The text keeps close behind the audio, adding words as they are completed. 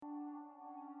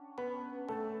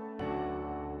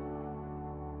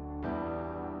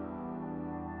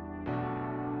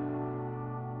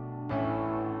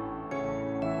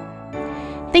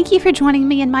Thank you for joining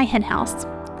me in my hen house.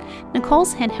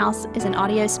 Nicole's Hen House is an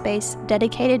audio space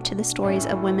dedicated to the stories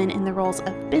of women in the roles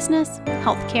of business,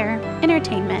 healthcare,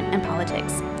 entertainment, and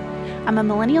politics. I'm a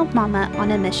millennial mama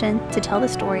on a mission to tell the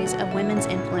stories of women's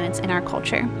influence in our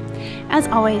culture. As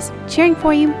always, cheering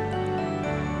for you.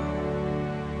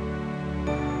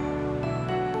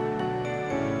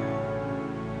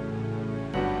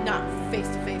 Not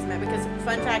face-to-face met, because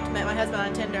fun fact, met my husband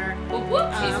on Tinder. Well,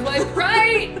 whoops, he's swiped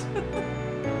right.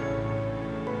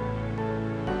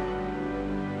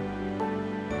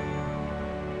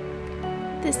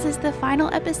 This is the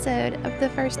final episode of the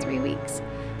first 3 weeks.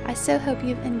 I so hope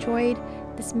you've enjoyed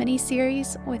this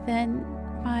mini-series within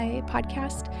my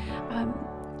podcast.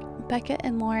 Becca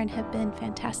and Lauren have been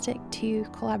fantastic to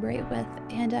collaborate with,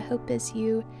 and I hope as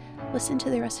you listen to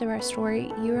the rest of our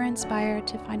story, you are inspired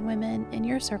to find women in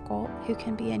your circle who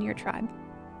can be in your tribe.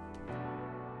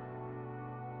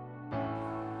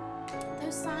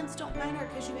 Those signs don't matter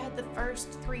because you had the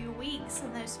first 3 weeks,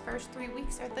 and those first 3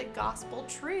 weeks are the gospel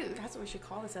truth. That's what we should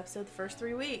call this episode, the first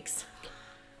 3 weeks.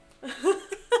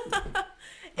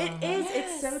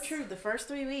 It's so true. The first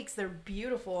 3 weeks, they're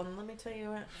beautiful, and let me tell you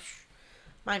what,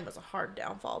 mine was a hard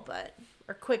downfall,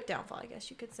 or quick downfall, I guess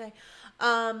you could say.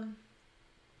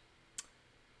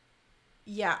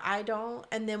 Yeah,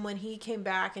 and then when he came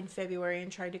back in February and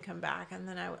tried to come back, and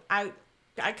then I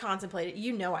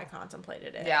contemplated, I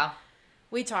contemplated it. Yeah.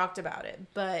 We talked about it,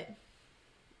 but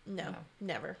no,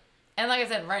 never. And like I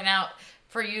said, right now,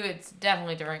 for you, it's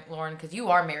definitely different, Lauren, because you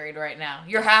are married right now.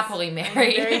 You're happily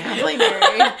married. I'm very happily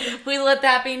married. We let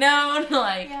that be known.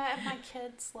 Yeah, and my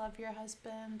kids love your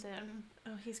husband, and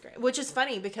oh, he's great. Which is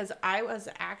funny because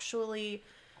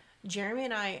Jeremy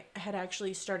and I had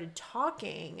actually started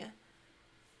talking.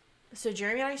 So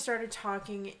Jeremy and I started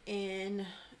talking in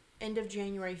end of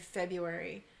January,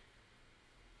 February.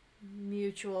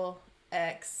 Mutual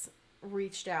ex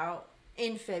reached out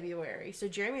in February. So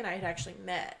Jeremy and I had actually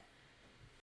met.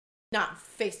 Not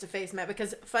face-to-face met,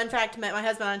 because fun fact, met my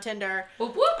husband on Tinder. Well,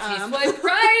 whoops, he's swiped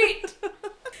right.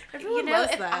 Everyone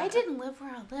loves if that. I didn't live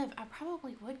where I live, I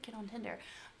probably would get on Tinder.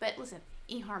 But listen,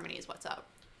 eHarmony is what's up.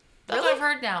 That's what I've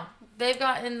heard now. They've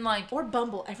gotten or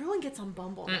Bumble. Everyone gets on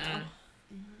Bumble now.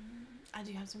 I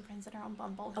do have some friends that are on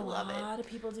Bumble A who love it. lot of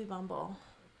people do Bumble.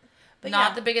 But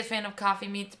not the biggest fan of Coffee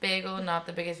Meets Bagel. Not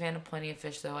the biggest fan of Plenty of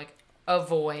Fish, though.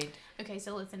 Avoid. Okay,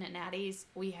 so listen, at Natty's,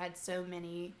 we had so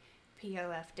many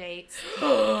POF dates.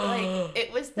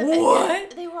 It was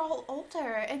What? They were all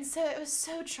older, and so it was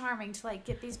so charming to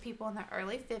get these people in their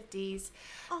early 50s.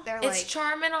 They're It's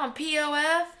charming on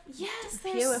POF. yes,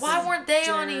 POF Why weren't they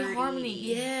on dirty. eHarmony?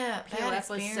 Yeah, POF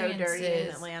was so dirty in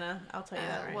Atlanta. I'll tell you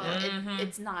that right now.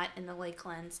 It's not in the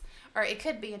Lakelands, or it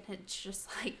could be, and it's just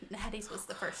Natty's was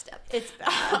the first step. It's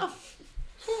bad.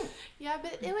 Yeah,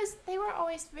 but they were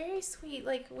always very sweet.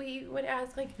 We would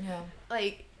ask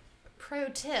pro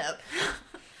tip,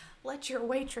 let your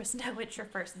waitress know it's your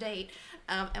first date,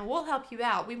 and we'll help you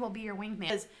out. We will be your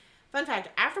wingman. Fun fact,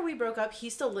 after we broke up, he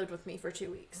still lived with me for 2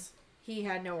 weeks. He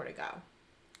had nowhere to go.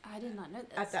 I did not know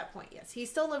this. At that point, yes. He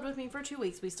still lived with me for 2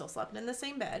 weeks. We still slept in the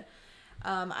same bed.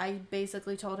 I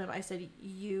basically told him, I said,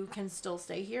 you can still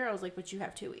stay here. I was like, but you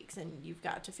have 2 weeks, and you've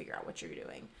got to figure out what you're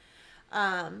doing.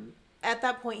 At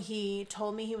that point, he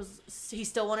told me he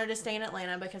still wanted to stay in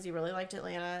Atlanta because he really liked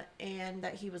Atlanta, and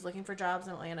that he was looking for jobs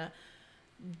in Atlanta.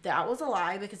 That was a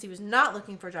lie, because he was not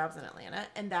looking for jobs in Atlanta,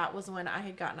 and that was when I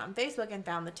had gotten on Facebook and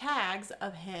found the tags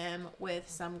of him with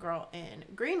some girl in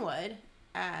Greenwood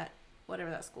at whatever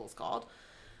that school's called.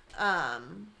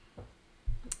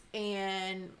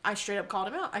 And I straight up called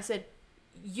him out. I said,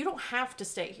 you don't have to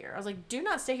stay here. I was like, do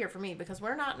not stay here for me, because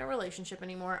we're not in a relationship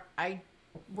anymore.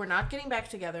 We're not getting back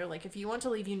together. If you want to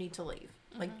leave, you need to leave.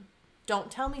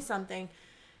 Don't tell me something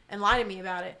and lie to me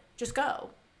about it. Just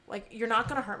go. You're not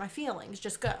going to hurt my feelings.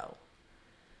 Just go.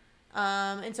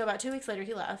 And so about 2 weeks later,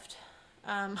 he left.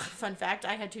 Fun fact,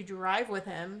 I had to drive with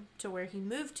him to where he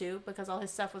moved to, because all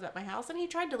his stuff was at my house, and he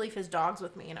tried to leave his dogs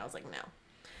with me, and I was like, no.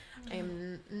 I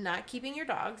am not keeping your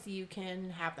dogs. You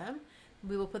can have them.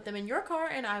 We will put them in your car,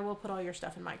 and I will put all your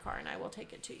stuff in my car, and I will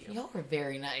take it to you. Y'all are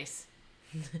very nice.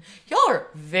 Y'all are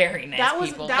very nice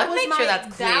people. Let's make sure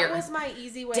that's clear. That was my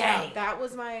easy way out. That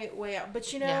was my way out.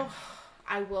 But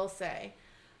I will say,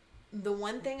 the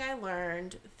one thing I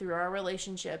learned through our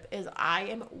relationship is I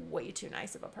am way too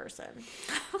nice of a person.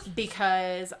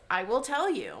 Because I will tell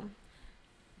you,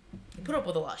 put up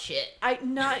with a lot of shit.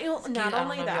 Not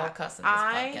only that, cuss in this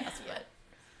podcast, but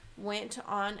went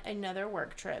on another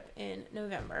work trip in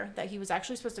November that he was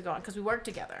actually supposed to go on, because we worked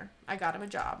together. I got him a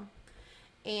job.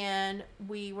 And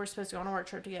we were supposed to go on a work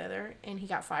trip together, and he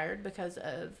got fired because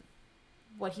of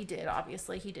what he did.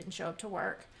 Obviously, he didn't show up to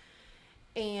work.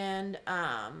 And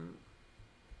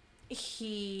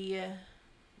he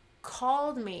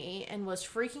called me and was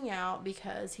freaking out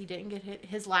because he didn't get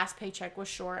his last paycheck was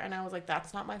short. And I was like,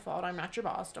 that's not my fault. I'm not your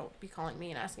boss. Don't be calling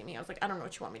me and asking me. I was like, I don't know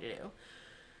what you want me to do.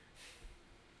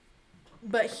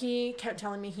 But he kept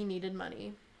telling me he needed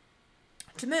money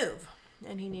to move.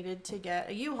 And he needed to get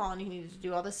a U-Haul and he needed to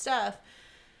do all this stuff.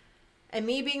 And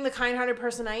me being the kind-hearted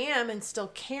person I am and still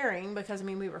caring, because, I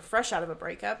mean, we were fresh out of a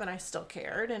breakup and I still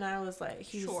cared. And I was like,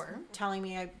 he's telling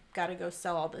me I've got to go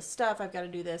sell all this stuff. I've got to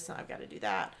do this and I've got to do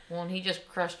that. Well, and he just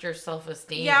crushed your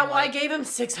self-esteem. Yeah, well, I gave him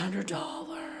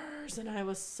 $600. And I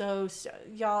was so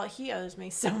y'all, he owes me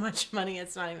so much money.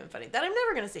 It's not even funny. That I'm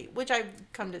never going to see, which I've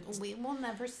come to. We will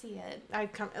never see it.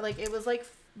 It was like,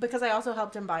 because I also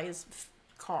helped him buy his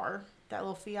car, that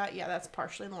little Fiat. Yeah, that's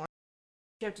partially Lauren.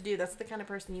 You have to do. That's the kind of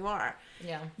person you are.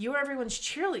 Yeah. You are everyone's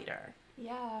cheerleader.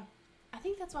 Yeah. I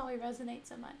think that's why we resonate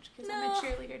so much, because I'm a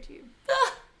cheerleader too.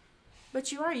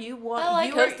 But you are. You want. I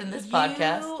like hosting this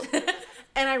podcast.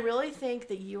 And I really think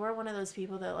that you are one of those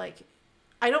people that, like,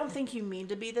 I don't think you mean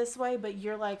to be this way, but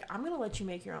you're like, I'm going to let you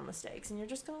make your own mistakes and you're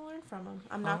just going to learn from them.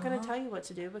 I'm not going to tell you what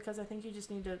to do because I think you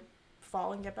just need to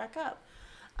fall and get back up.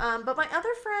 But my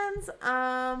other friends,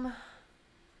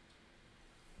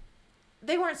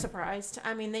 they weren't surprised.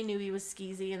 I mean, they knew he was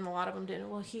skeezy, and a lot of them didn't.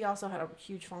 Well, he also had a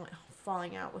huge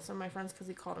falling out with some of my friends because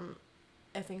he called them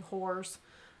effing whores.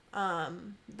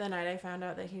 The night I found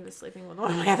out that he was sleeping with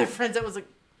one of my other friends, it was like,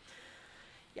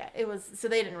 yeah, it was. So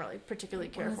they didn't really particularly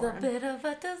care for him. It was a bit of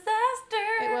a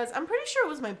disaster. It was. I'm pretty sure it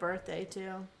was my birthday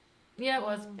too. Yeah, it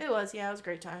was. It was. Yeah, it was a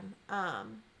great time.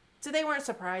 So they weren't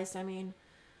surprised. I mean,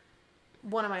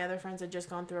 one of my other friends had just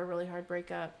gone through a really hard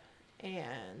breakup,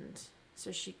 and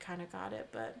so she kind of got it,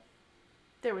 but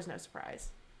there was no surprise.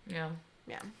 Yeah.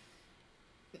 Yeah.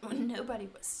 Nobody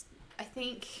was. I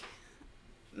think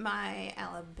my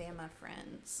Alabama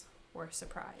friends were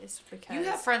surprised because You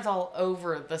have friends all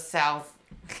over the South,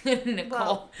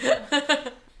 Nicole.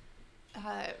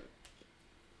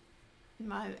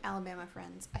 My Alabama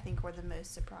friends, I think, were the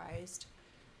most surprised.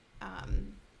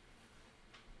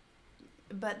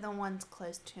 But the ones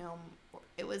close to him,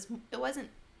 it wasn't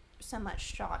so much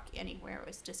shock anywhere. It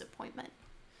was disappointment.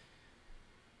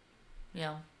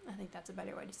 Yeah. I think that's a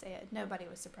better way to say it. Nobody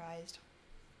was surprised.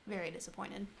 Very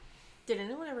disappointed. Did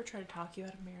anyone ever try to talk you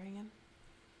out of marrying him?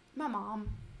 My mom.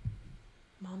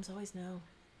 Moms always know.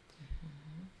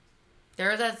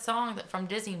 There's that song from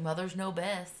Disney, Mothers Know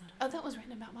Best. Oh, that was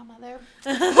written about my mother.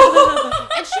 And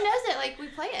she knows it. Like, we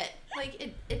play it.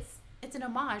 Like, it's an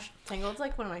homage. Tangled's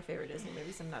like one of my favorite Disney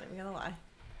movies. I'm not even gonna lie.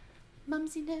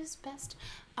 Mumsy knows best.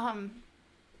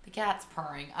 The cat's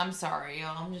purring. I'm sorry,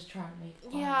 y'all. I'm just trying to make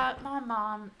fun. Yeah, my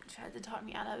mom tried to talk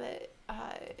me out of it.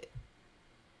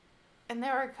 And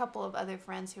there were a couple of other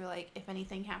friends who were like, if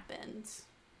anything happens,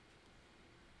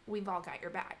 we've all got your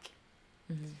back.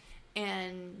 Mm-hmm.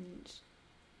 And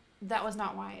that was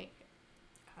not why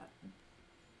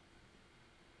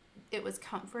it was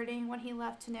comforting when he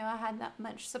left to know I had that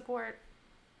much support.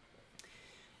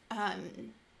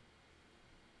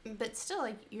 But still,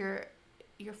 like, you're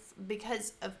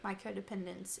because of my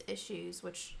codependence issues,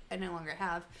 which I no longer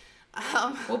have.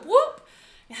 Whoop whoop.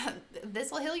 This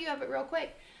will heal you of it real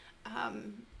quick.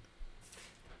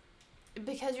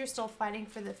 Because you're still fighting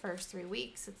for the first 3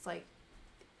 weeks, it's like,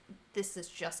 this is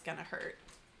just gonna hurt.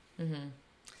 Mm-hmm.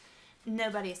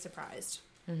 Nobody's surprised.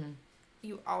 Mm-hmm.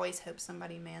 You always hope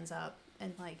somebody mans up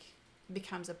and, like,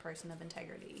 becomes a person of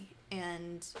integrity.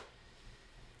 And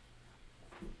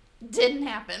didn't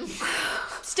happen.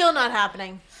 Still not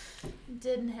happening.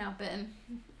 Didn't happen.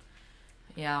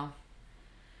 Yeah.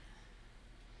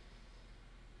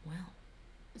 Well.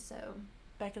 So.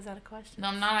 Becca's out of questions. No,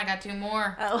 I'm not. I got 2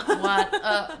 more. Oh. What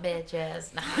up,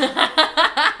 bitches? Yeah.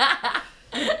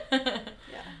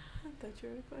 I thought you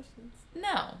were out of questions.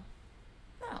 No.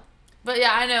 But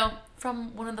yeah, I know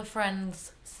from one of the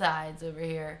friends' sides over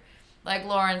here. Like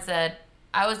Lauren said,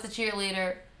 I was the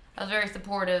cheerleader. I was very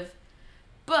supportive.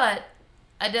 But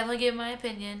I definitely gave my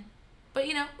opinion. But,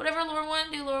 you know, whatever Lauren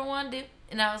wanted to do.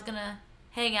 And I was going to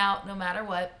hang out no matter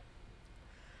what.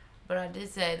 But I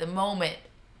did say the moment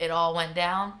it all went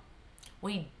down,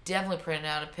 we definitely printed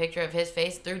out a picture of his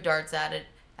face, threw darts at it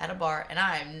at a bar. And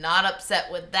I am not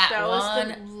upset with that one.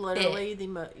 That was literally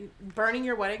burning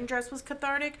your wedding dress was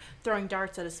cathartic. Throwing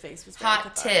darts at his face was very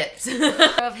hot cathartic. tips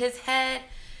of his head.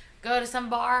 Go to some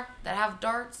bar that have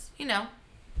darts, you know.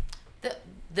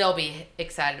 they'll be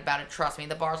excited about it. Trust me,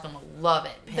 the bar's gonna love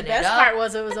it. Pin The it best up. part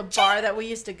was it was a bar that we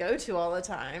used to go to all the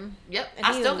time. Yep, And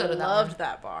I he still go to that loved one.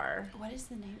 that bar. What is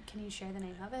the name? Can you share the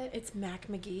name of it? It's Mac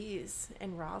McGee's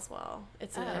in Roswell.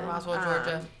 It's Oh. in Roswell,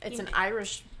 Georgia. It's You an know-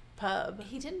 Irish pub.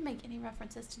 He didn't make any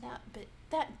references to that, but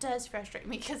that does frustrate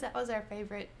me because that was our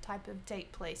favorite type of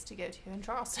date place to go to in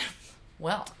Charleston.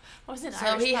 Well, It was an so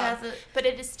Irish he pub, has it. but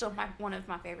it is still one of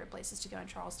my favorite places to go in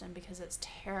Charleston because it's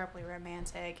terribly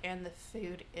romantic and the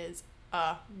food is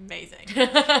amazing.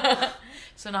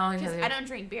 So now he Because has I don't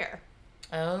drink beer,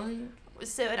 Oh,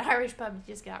 so an Irish pub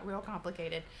just got real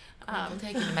complicated. I'll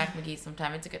take you to Mac McGee's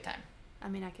sometime. It's a good time. I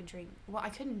mean, I could drink. Well, I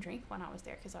couldn't drink when I was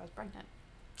there because I was pregnant.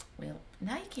 Well,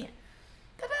 now you can.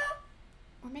 Ta-da!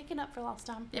 We're making up for lost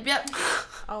time. Yep.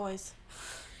 Always.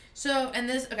 So, and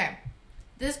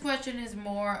this question is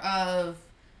more of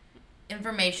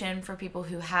information for people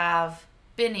who have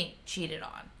been cheated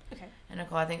on. Okay. And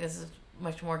Nicole, I think this is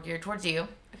much more geared towards you.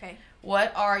 Okay.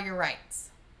 What are your rights?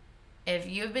 If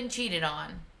you've been cheated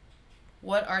on,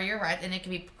 what are your rights? And it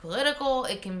can be political,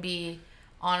 it can be,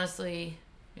 honestly,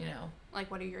 Like,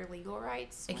 what are your legal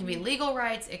rights? it can be legal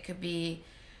rights, it could be,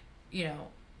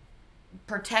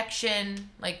 protection.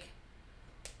 Like,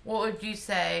 what would you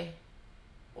say?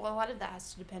 Well, a lot of that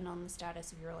has to depend on the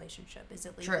status of your relationship. Is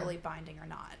it True. legally binding or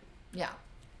not? Yeah.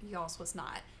 Yours was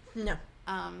not. No.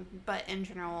 But in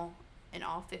general, in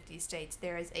all 50 states,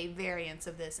 there is a variance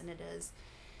of this, and it is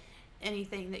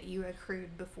anything that you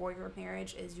accrued before your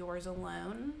marriage is yours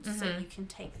alone, so Mhm. you can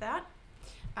take that.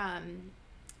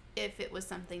 If it was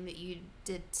something that you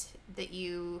did, that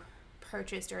you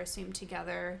purchased or assumed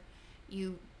together,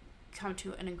 you come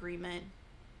to an agreement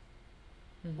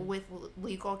Mhm. with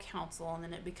legal counsel, and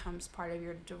then it becomes part of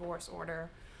your divorce order,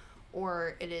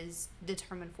 or it is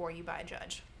determined for you by a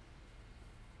judge.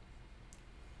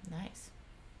 Nice.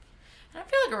 And I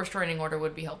feel like a restraining order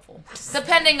would be helpful,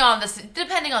 depending on the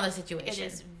situation. It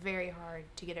is very hard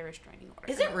to get a restraining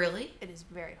order. Is it really? It is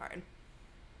very hard.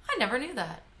 I never knew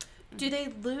that. Do they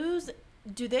lose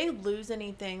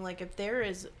anything? Like, if there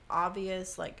is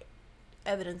obvious, like,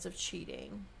 evidence of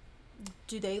cheating,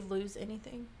 do they lose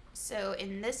anything? So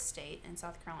in this state, in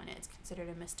South Carolina, it's considered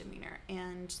a misdemeanor,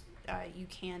 and you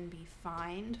can be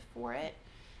fined for it,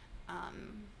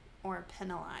 or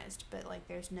penalized. But like,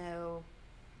 there's no.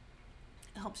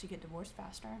 It helps you get divorced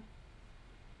faster.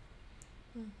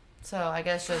 So I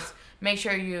guess just make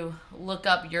sure you look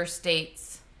up your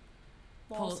state's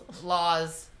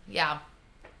laws. Yeah.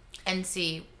 And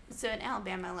see. So in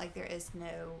Alabama, like, there is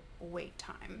no wait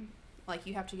time. Like,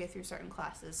 you have to go through certain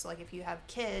classes. So, like, if you have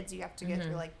kids, you have to go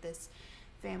through, like, this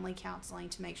family counseling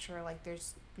to make sure, like,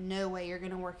 there's no way you're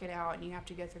going to work it out, and you have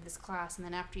to go through this class, and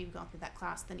then after you've gone through that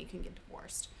class, then you can get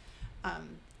divorced.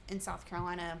 In South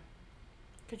Carolina,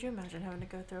 Could you imagine having to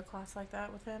go through a class like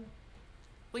that with him?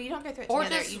 well, you don't go through it Or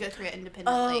together. just- You go through it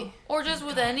independently. Or just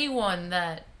with anyone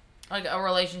that, like, a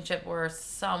relationship where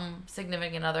some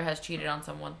significant other has cheated on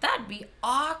someone. That'd be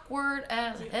awkward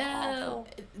as hell.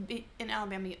 In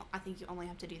Alabama, I think you only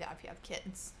have to do that if you have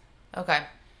kids. Okay.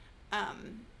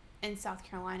 In South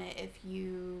Carolina, if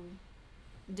you,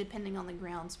 depending on the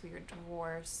grounds for your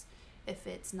divorce, if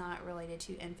it's not related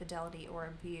to infidelity or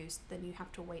abuse, then you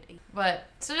have to wait a But,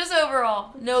 so just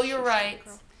overall, know your Shush, rights.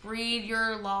 girl. Read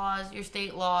your laws, your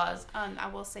state laws. I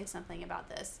will say something about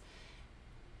this.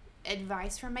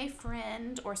 Advice from a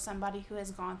friend or somebody who has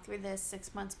gone through this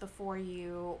 6 months before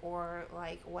you, or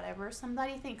like whatever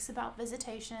somebody thinks about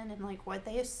visitation and like what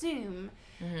they assume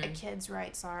a kid's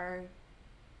rights are,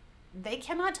 they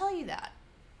cannot tell you that.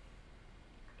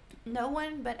 No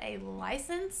one but a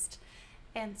licensed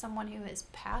and someone who has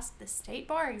passed the state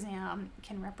bar exam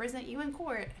can represent you in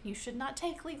court, and you should not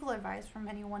take legal advice from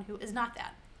anyone who is not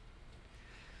that.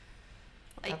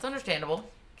 Like, That's understandable.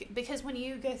 because when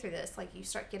you go through this, like, you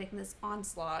start getting this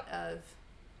onslaught of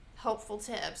helpful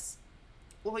tips.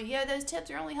 Well, yeah, those tips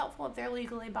are only helpful if they're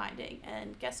legally binding.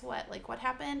 And guess what? Like, what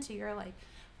happened to your, like,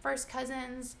 first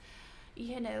cousin's,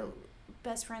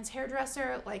 best friend's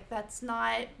hairdresser? Like, that's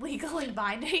not legally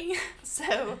binding.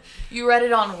 So, You read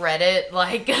it on Reddit,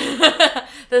 like,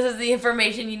 this is the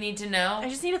information you need to know. I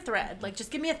just need a thread. Like, just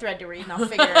give me a thread to read and I'll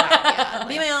figure it out. yeah,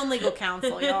 Be my own legal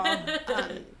counsel, y'all.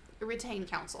 retain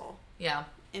counsel Yeah.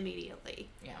 immediately.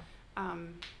 Yeah.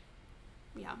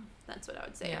 Yeah, that's what I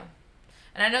would say. Yeah.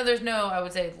 And I know there's no, I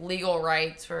would say, legal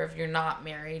rights for if you're not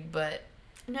married, but.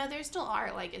 No, there still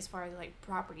are, like, as far as, like,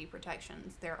 property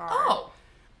protections, there are. Oh.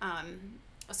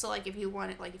 So, like, if you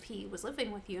wanted, like, if he was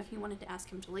living with you, if you wanted to ask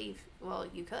him to leave, well,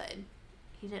 you could.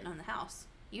 He didn't own the house.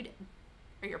 You did.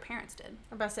 or your parents did.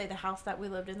 I'm about to say the house that we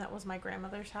lived in, that was my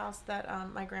grandmother's house that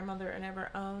my grandmother never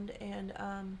owned, and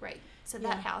Right. So Yeah.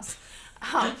 that house,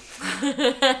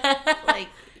 like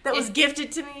that was if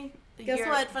gifted to me. Guess your-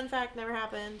 what? Fun fact, never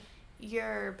happened.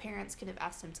 your parents could have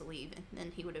asked him to leave, and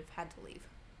then he would have had to leave.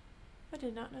 I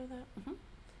did not know that.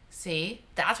 See,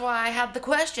 that's why I had the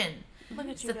question. Look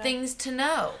at It's you the go. things to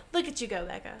know. Look at you go,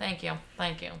 Becca. Thank you.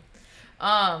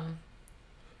 All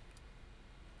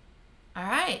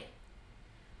right.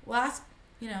 Last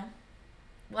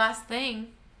thing,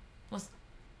 let's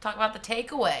talk about the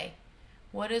takeaway.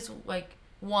 What is like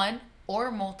one or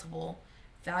multiple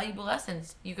valuable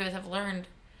lessons you guys have learned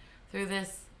through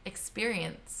this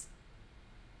experience?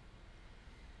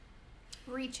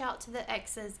 Reach out to the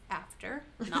exes after,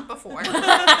 not before.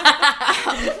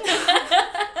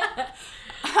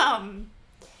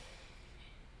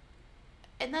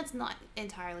 And that's not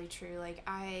entirely true. Like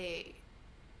I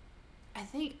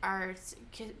think ours,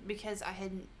 because I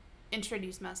had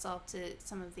introduced myself to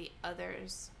some of the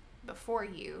others before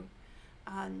you,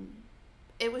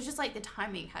 it was just like the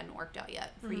timing hadn't worked out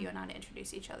yet for you and I to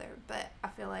introduce each other. But I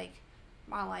feel like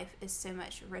my life is so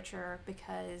much richer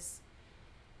because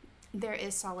there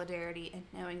is solidarity in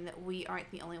knowing that we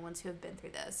aren't the only ones who have been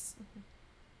through this.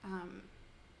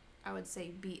 I would say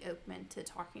be open to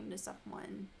talking to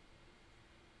someone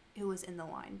who was in the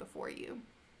line before you.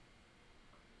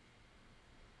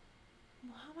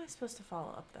 Well, how am I supposed to follow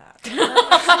up that? I'm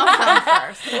going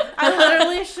first. I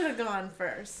literally should have gone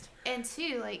first. And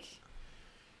two, like,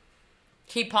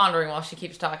 Keep pondering while she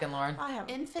keeps talking, Lauren. I have.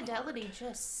 infidelity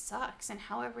just sucks, and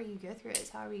however you go through it is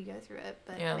however you go through it.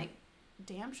 But Yeah. make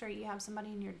damn sure you have somebody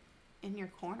in your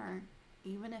corner,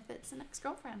 even if it's an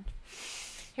ex-girlfriend.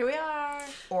 Here we are.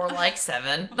 Or like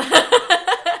 7.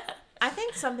 I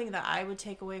think something that I would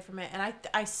take away from it, and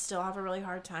I still have a really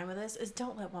hard time with this, is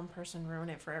don't let one person ruin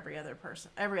it for every other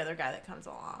guy that comes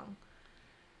along.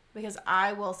 Because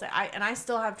I will say, I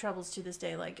still have troubles to this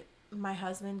day. Like, my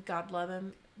husband, God love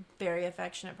him, very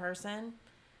affectionate person.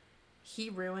 He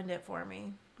ruined it for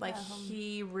me. Like,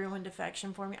 he ruined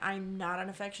affection for me. I'm not an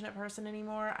affectionate person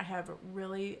anymore. I have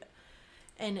really...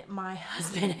 And my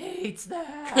husband hates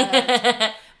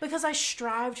that. Because I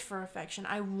strived for affection.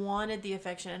 I wanted the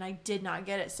affection, and I did not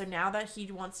get it. So now that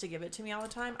he wants to give it to me all the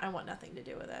time, I want nothing to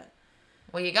do with it.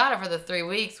 Well, you got it for the 3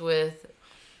 weeks with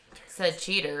said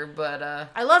cheater, but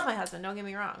I love my husband, don't get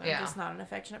me wrong. I'm Yeah. just not an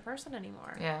affectionate person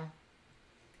anymore. yeah.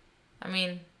 I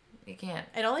mean, you can't.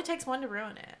 It only takes one to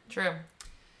ruin it. True.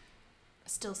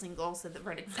 Still single, so the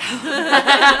verdict's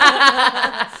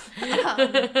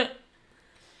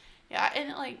Yeah, and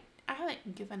like I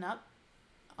haven't given up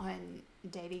on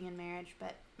dating and marriage,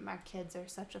 but my kids are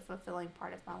such a fulfilling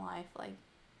part of my life. Like,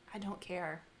 I don't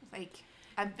care. Like,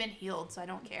 I've been healed, so I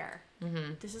don't care.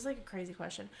 Mm-hmm. This is like a crazy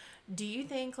question. Do you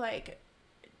think, like,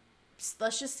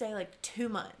 let's just say like 2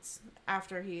 months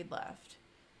after he had left,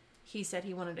 he said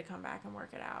he wanted to come back and work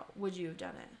it out, would you have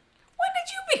done it? When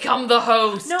did you become the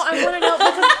host? No, I want to know,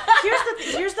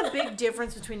 because here's the big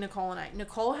difference between Nicole and I.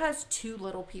 Nicole has 2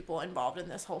 little people involved in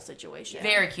this whole situation.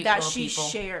 Very cute that little she people.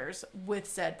 shares with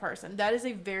said person. That is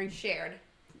a very Shared.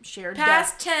 shared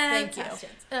Past death. tense. Thank you. Past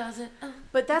tense. Does it?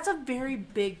 But that's a very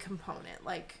big component.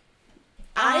 Like,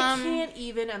 I can't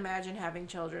even imagine having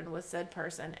children with said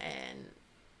person and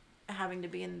having to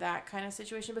be in that kind of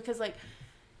situation, because, like,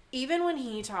 even when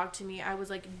he talked to me, I was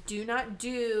like, do not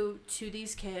do to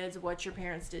these kids what your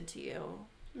parents did to you.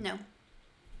 No.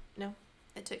 No?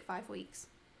 It took 5 weeks.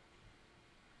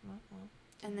 Well,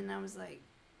 And then I was like,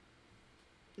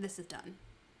 this is done.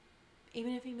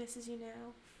 even if he misses you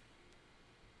now?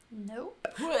 Nope.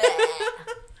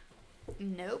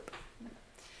 Nope.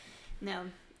 No.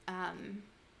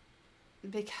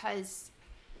 Because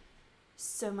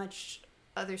so much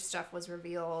other stuff was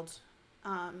revealed.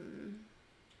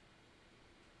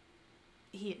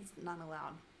 He is not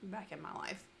allowed back in my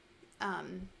life.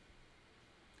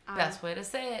 Best way to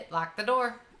say it. Lock the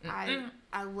door. I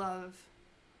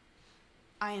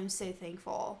am so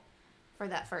thankful for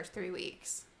that first 3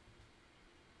 weeks.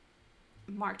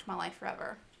 Marked my life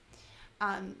forever.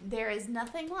 There is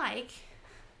nothing like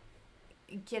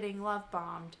getting love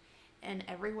bombed in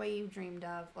every way you dreamed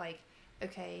of. Like,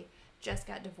 okay, just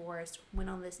got divorced, went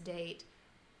on this date,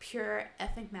 pure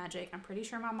effing magic. I'm pretty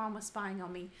sure my mom was spying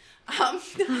on me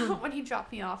when he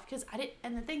dropped me off, because I didn't.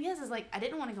 And the thing is like, I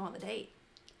didn't want to go on the date.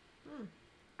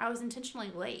 I was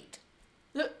intentionally late.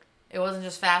 It wasn't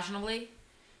just fashionably?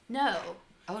 No.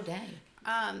 Oh, dang.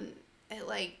 It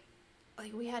like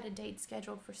like, we had a date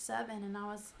scheduled for 7, and I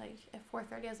was like, at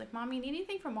 4:30, I was like, Mom, you need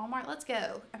anything from Walmart? Let's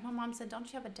go. And my mom said,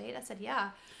 don't you have a date? I said,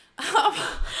 yeah.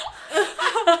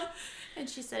 And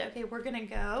she said, okay, we're going to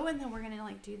go, and then we're going to,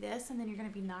 like, do this, and then you're going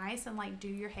to be nice and, like, do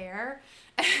your hair.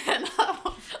 And,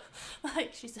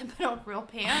 like, she said, put on real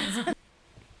pants.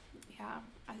 Yeah.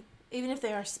 Even if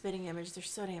they are spitting image, they're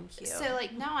so damn cute. So,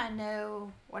 like, now I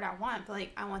know what I want, but,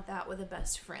 like, I want that with a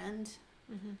best friend.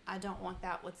 Mm-hmm. I don't want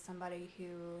that with somebody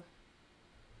who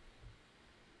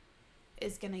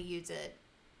is going to use it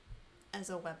as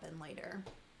a weapon later.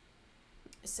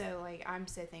 So, like, I'm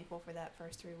so thankful for that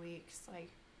first 3 weeks, like,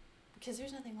 because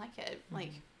there's nothing like it.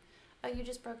 Like, oh, you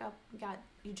just broke up,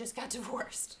 you just got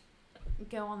divorced.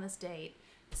 Go on this date.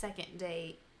 Second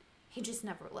date, he just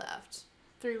never left.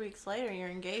 3 weeks later, you're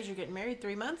engaged. You're getting married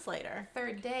 3 months later.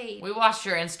 Third date. We watched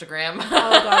your Instagram. Oh,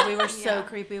 God, we were so Yeah.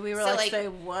 creepy. We were So, like, like, say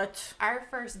what? Our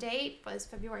first date was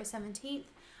February 17th.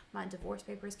 My divorce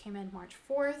papers came in March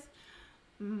 4th.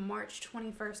 March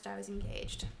 21st, I was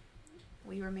engaged.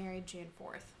 We were married June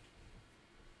 4th.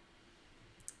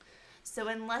 So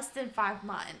in less than 5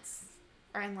 months,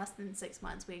 or in less than 6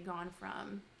 months, we had gone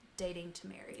from dating to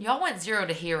married. Y'all went 0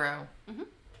 to hero.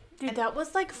 Dude, that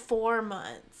was like 4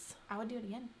 months. I would do it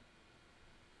again.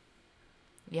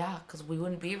 Yeah, because we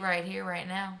wouldn't be right here right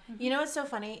now. You know what's so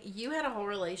funny? You had a whole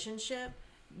relationship,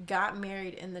 got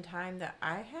married in the time that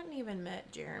I hadn't even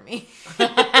met Jeremy.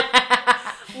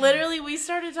 Literally, we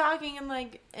started talking in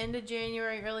like end of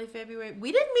January, early February.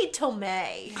 We didn't meet till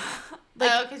May.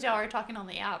 Like, because y'all were talking on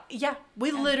the app. Yeah,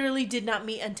 we literally did not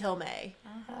meet until May.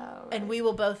 Oh, And we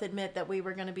will both admit that we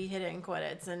were going to be hit it and quit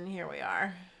it, and here we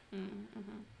are.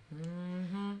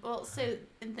 Well, so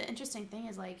and the interesting thing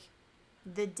is, like,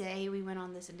 the day we went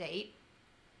on this date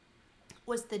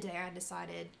was the day I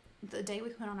decided. The day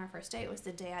we went on our first date was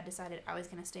the day I decided I was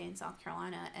going to stay in South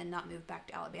Carolina and not move back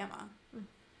to Alabama.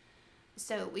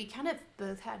 So we kind of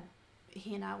both had,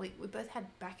 he and I, we both had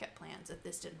backup plans if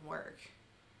this didn't work.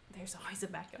 There's always a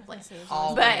backup plan.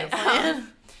 Always. But,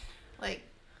 like,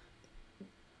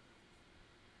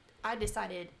 I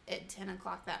decided at 10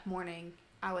 o'clock that morning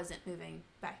I wasn't moving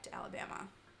back to Alabama.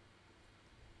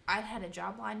 I'd had a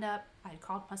job lined up. I'd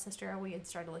called my sister. We had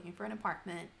started looking for an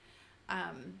apartment.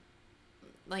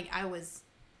 Like, I was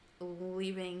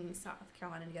leaving South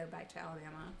Carolina to go back to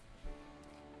Alabama.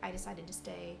 I decided to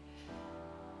stay.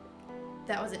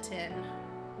 That was at 10.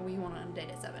 We went on a date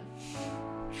at 7.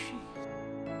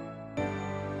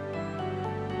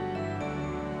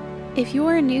 If you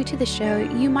are new to the show,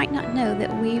 you might not know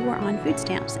that we were on food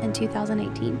stamps in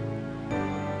 2018.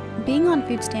 Being on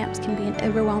food stamps can be an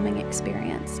overwhelming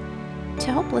experience.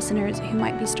 To help listeners who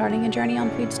might be starting a journey on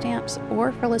food stamps,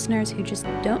 or for listeners who just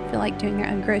don't feel like doing their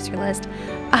own grocery list,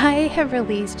 I have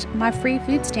released my free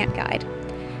food stamp guide.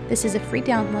 This is a free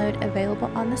download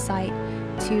available on the site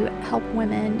to help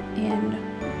women and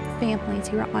families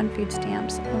who are on food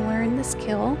stamps learn the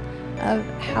skill of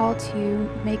how to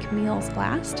make meals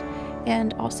last,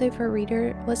 and also for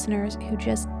listeners who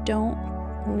just don't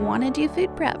want to do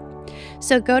food prep.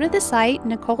 So go to the site,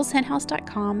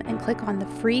 Nicole'sHenhouse.com, and click on the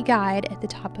free guide at the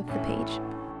top of the page.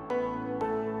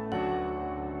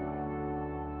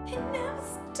 It never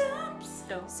stops.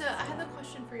 So I have a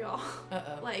question for y'all.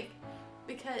 Uh-oh. Like,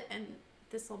 because, and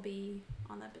this will be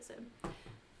on the episode.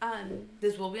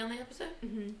 This will be on the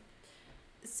episode?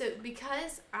 So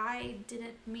because I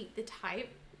didn't meet the type,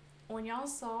 when y'all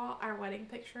saw our wedding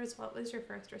pictures, what was your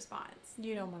first response?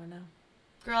 You don't want to know.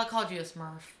 Girl, I called you a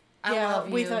Smurf. I love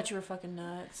you. We thought you were fucking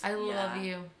nuts. I love Yeah.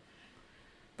 you.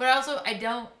 But also, I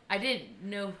didn't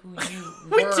know who you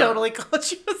We were. totally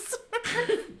called you a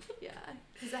Smurf. Yeah,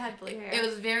 because I had blue hair. It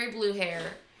was very blue hair.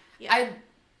 Yeah. I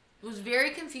was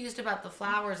very confused about the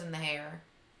flowers in the hair.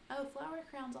 Oh, flower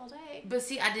crowns all day. But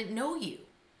see, I didn't know you.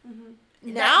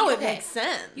 Now it okay. makes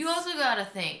sense. You also gotta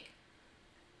think,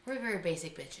 we're very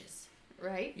basic bitches.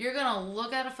 Right? You're gonna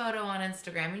look at a photo on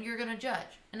Instagram and you're gonna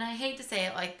judge. And I hate to say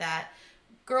it like that,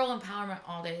 girl empowerment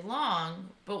all day long,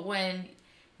 but when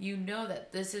you know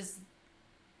that this is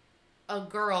a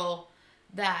girl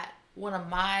that one of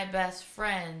my best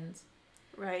friends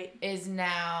Right. is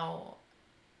now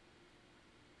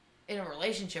in a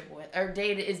relationship with, or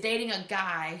is dating a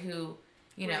guy who,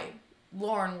 you know, Right.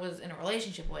 Lauren was in a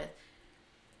relationship with,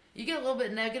 you get a little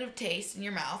bit negative taste in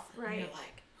your mouth. Right. And you're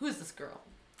like, who's this girl?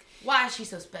 Why is she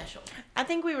so special? I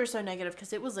think we were so negative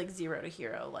because it was like 0 to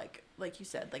hero, like you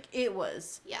said. Like, it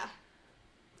was. Yeah.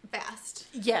 Fast.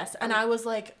 Yes. And I was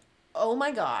like, oh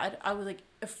my God. I was like,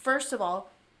 first of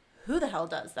all, who the hell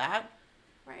does that?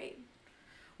 Right.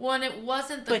 Well, and it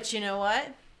wasn't the... But you know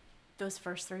what? Those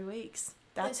first 3 weeks.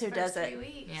 That's Those who does first it. 3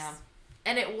 weeks. Yeah.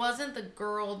 And it wasn't the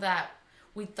girl that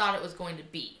we thought it was going to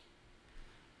be.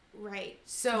 Right.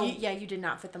 So you did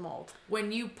not fit the mold.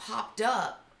 when you popped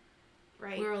up,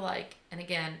 Right. we were like, and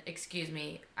again, excuse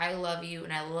me, I love you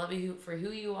and I love you for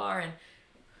who you are, and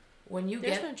when you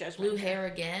There's get no judgment blue here. hair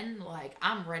again, like,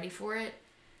 I'm ready for it.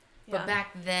 Yeah. But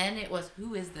back then, it was,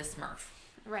 who is this Smurf?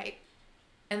 Right.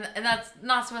 And that's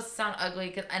not supposed to sound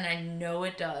ugly, and I know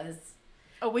it does.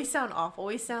 Oh, we sound awful.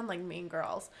 We sound like mean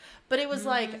girls. But it was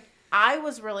like, I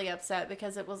was really upset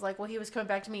because it was like, well, he was coming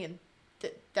back to me and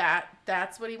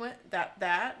that's what he went,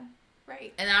 that.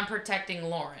 Right. And I'm protecting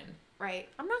Lauren. Right.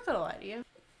 I'm not going to lie to you.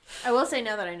 I will say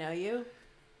now that I know you,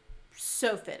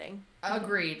 so fitting.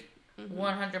 Agreed.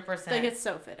 100%. Like, it's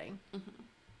so fitting.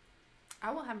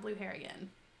 I will have blue hair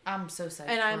again. I'm so psyched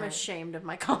And I'm for it. ashamed of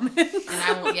my comments. And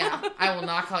I will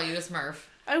not call you a Smurf.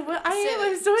 I am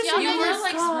so y'all ashamed. You know were this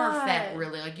like God. Smurfette,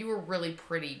 really. Like, you were really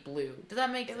pretty blue. Does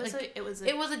that make It was like, it was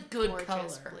it was a good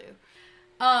gorgeous color.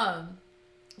 blue.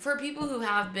 For people who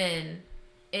have been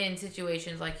in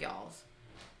situations like y'all's,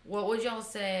 what would y'all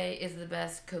say is the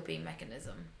best coping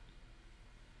mechanism?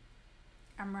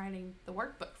 I'm writing the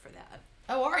workbook for that.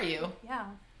 Oh, are you? Yeah.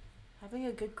 Having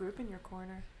a good group in your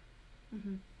corner.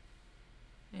 Mm-hmm.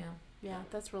 Yeah. Yeah,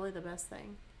 that's really the best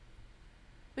thing.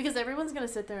 Because everyone's going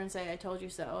to sit there and say, I told you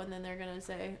so. And then they're going to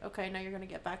say, okay, now you're going to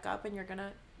get back up and you're going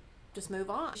to just move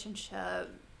on. Relationship,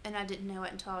 and I didn't know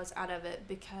it until I was out of it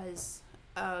because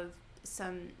I was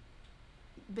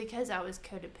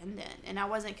codependent. And I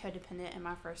wasn't codependent in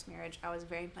my first marriage. I was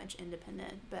very much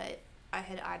independent, but I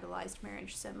had idolized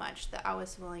marriage so much that I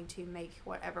was willing to make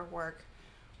whatever work.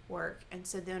 And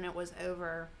so then it was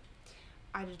over.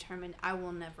 I determined I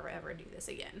will never ever do this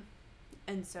again.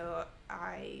 And so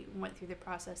I went through the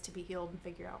process to be healed and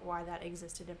figure out why that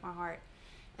existed in my heart.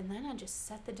 And then I just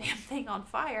set the damn thing on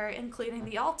fire, including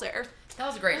the altar. That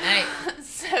was a great night.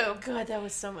 So God, that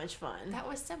was so much fun. that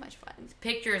was so much fun.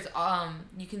 Pictures,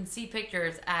 you can see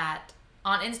pictures on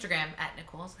Instagram at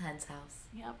Nicole's Hen's House.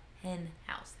 Yep. Hen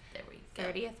House. There we go.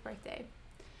 30th birthday.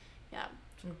 Yeah.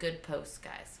 Some good posts,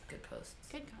 guys. Good posts.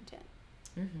 Good content.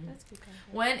 Mm-hmm. That's good content.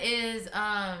 When is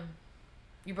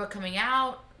your book coming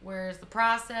out? Where's the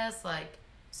process? Like,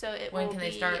 So it when will can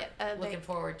be they start looking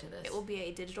forward to this? It will be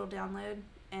a digital download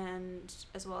and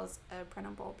as well as a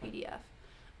printable PDF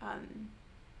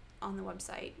on the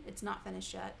website. It's not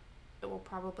finished yet. It will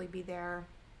probably be there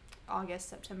August,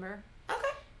 September.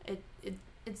 Okay.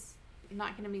 It's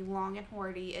not going to be long and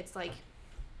hoardy. It's like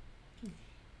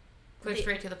Quick,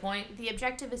 straight to the point. the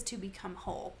objective is to become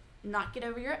whole, not get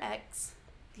over your ex.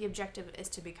 The objective is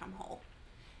to become whole.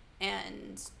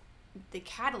 And the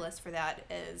catalyst for that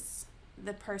is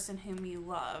the person whom you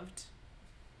loved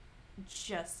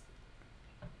just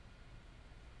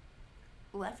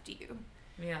left you.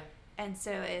 Yeah. And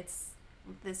so it's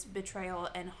this betrayal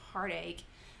and heartache.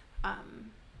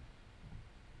 And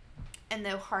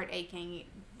though heart aching,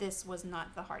 this was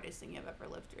not the hardest thing I've ever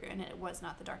lived through, and it was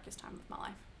not the darkest time of my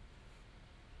life.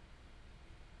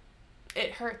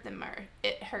 It hurt the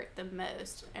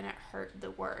most, and it hurt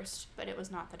the worst, but it was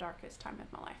not the darkest time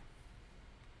of my life.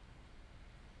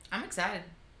 I'm excited.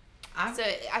 So I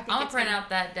think I'll it's print gonna- out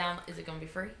that down. Is it going to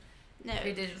be free? No,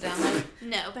 Free digital download?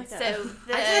 no. Becca. So I just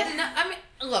had to know. I mean,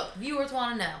 look, viewers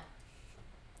want to know.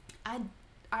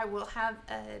 I will have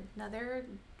another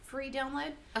free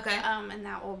download, Okay. and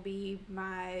that will be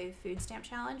my food stamp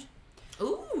challenge.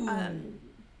 Ooh.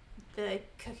 The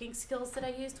cooking skills that I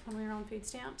used when we were on food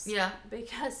stamps. Yeah.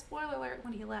 Because, spoiler alert,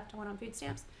 when he left, I went on food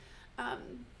stamps.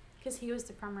 Because he was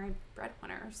the primary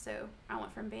breadwinner. So I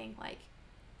went from being like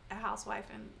a housewife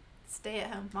and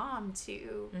stay-at-home mom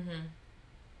to,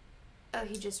 oh,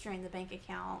 he just drained the bank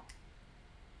account.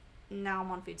 Now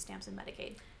I'm on food stamps and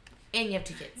Medicaid. And you have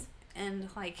 2 kids. And,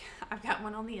 like, I've got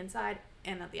one on the inside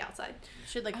and on the outside.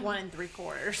 She had like 1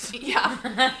 3/4.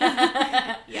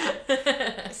 Yeah.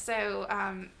 Yeah. So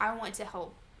I want to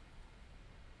help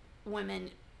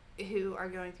women who are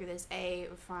going through this, A,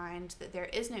 find that there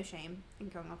is no shame in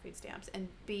going on food stamps, and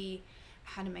B,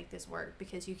 how to make this work,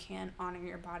 because you can honor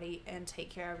your body and take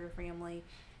care of your family.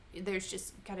 There's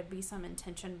just got to be some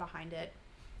intention behind it,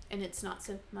 and it's not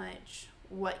so much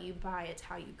what you buy, it's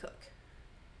how you cook.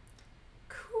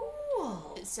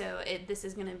 Cool. So this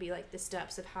is going to be like the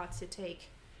steps of how to take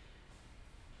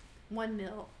one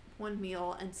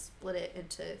meal and split it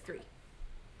into 3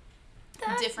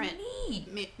 That's different neat.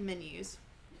 menus.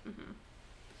 So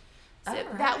All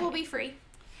that will right. be free.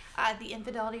 The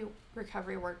Infidelity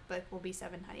Recovery Workbook will be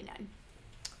 $7.99.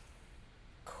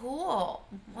 Cool.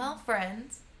 Well,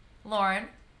 friends, Lauren,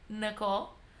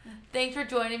 Nicole, thanks for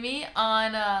joining me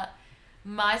on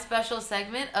my special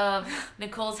segment of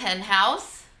Nicole's Hen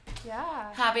House.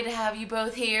 Yeah. Happy to have you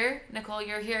both here. Nicole,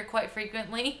 you're here quite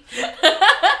frequently.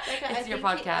 Becca, It's your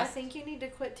I podcast. think you need to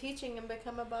quit teaching and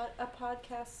become a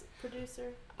podcast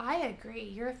producer. I agree.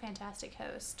 You're a fantastic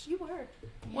host. You were.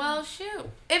 Well, shoot.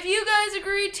 If you guys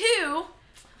agree too,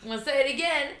 we'll say it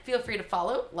again. Feel free to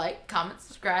follow, like, comment,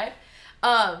 subscribe.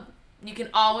 You can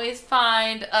always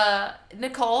find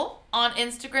Nicole on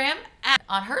Instagram,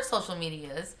 on her social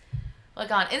medias. Like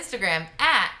on Instagram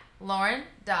at lauren.a.bent.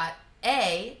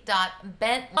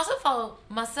 Also follow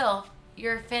myself,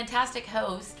 your fantastic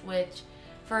host, which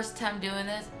first time doing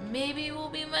this, maybe will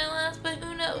be my last, but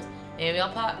who knows? Maybe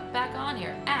I'll pop back on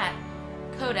here at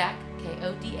Kodak,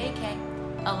 Kodak,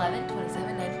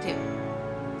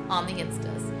 112792 on the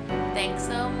Instas. Thanks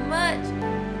so much.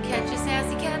 Catch you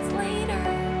sassy cats later.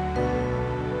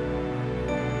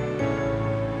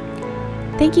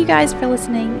 Thank you guys for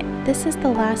listening. This is the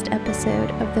last episode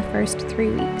of the first 3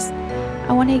 weeks.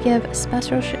 I want to give a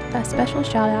special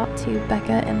shout out to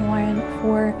Becca and Lauren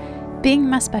for being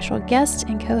my special guest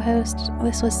and co-host.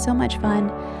 This was so much fun.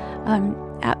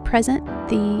 At present,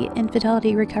 the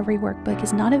Infidelity Recovery Workbook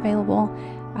is not available.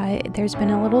 There's been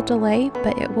a little delay,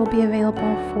 but it will be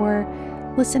available for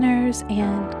listeners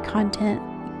and content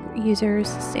users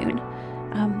soon.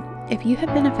 If you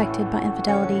have been affected by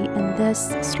infidelity and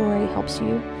this story helps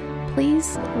you,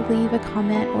 please leave a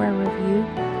comment or a review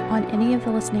on any of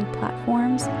the listening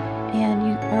platforms, and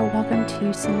you are welcome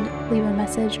to leave a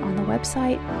message on the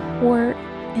website or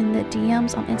in the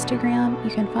DMs on Instagram.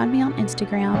 You can find me on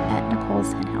Instagram at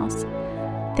Nicole's Hen House.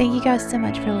 Thank you guys so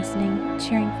much for listening.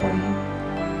 Cheering for you.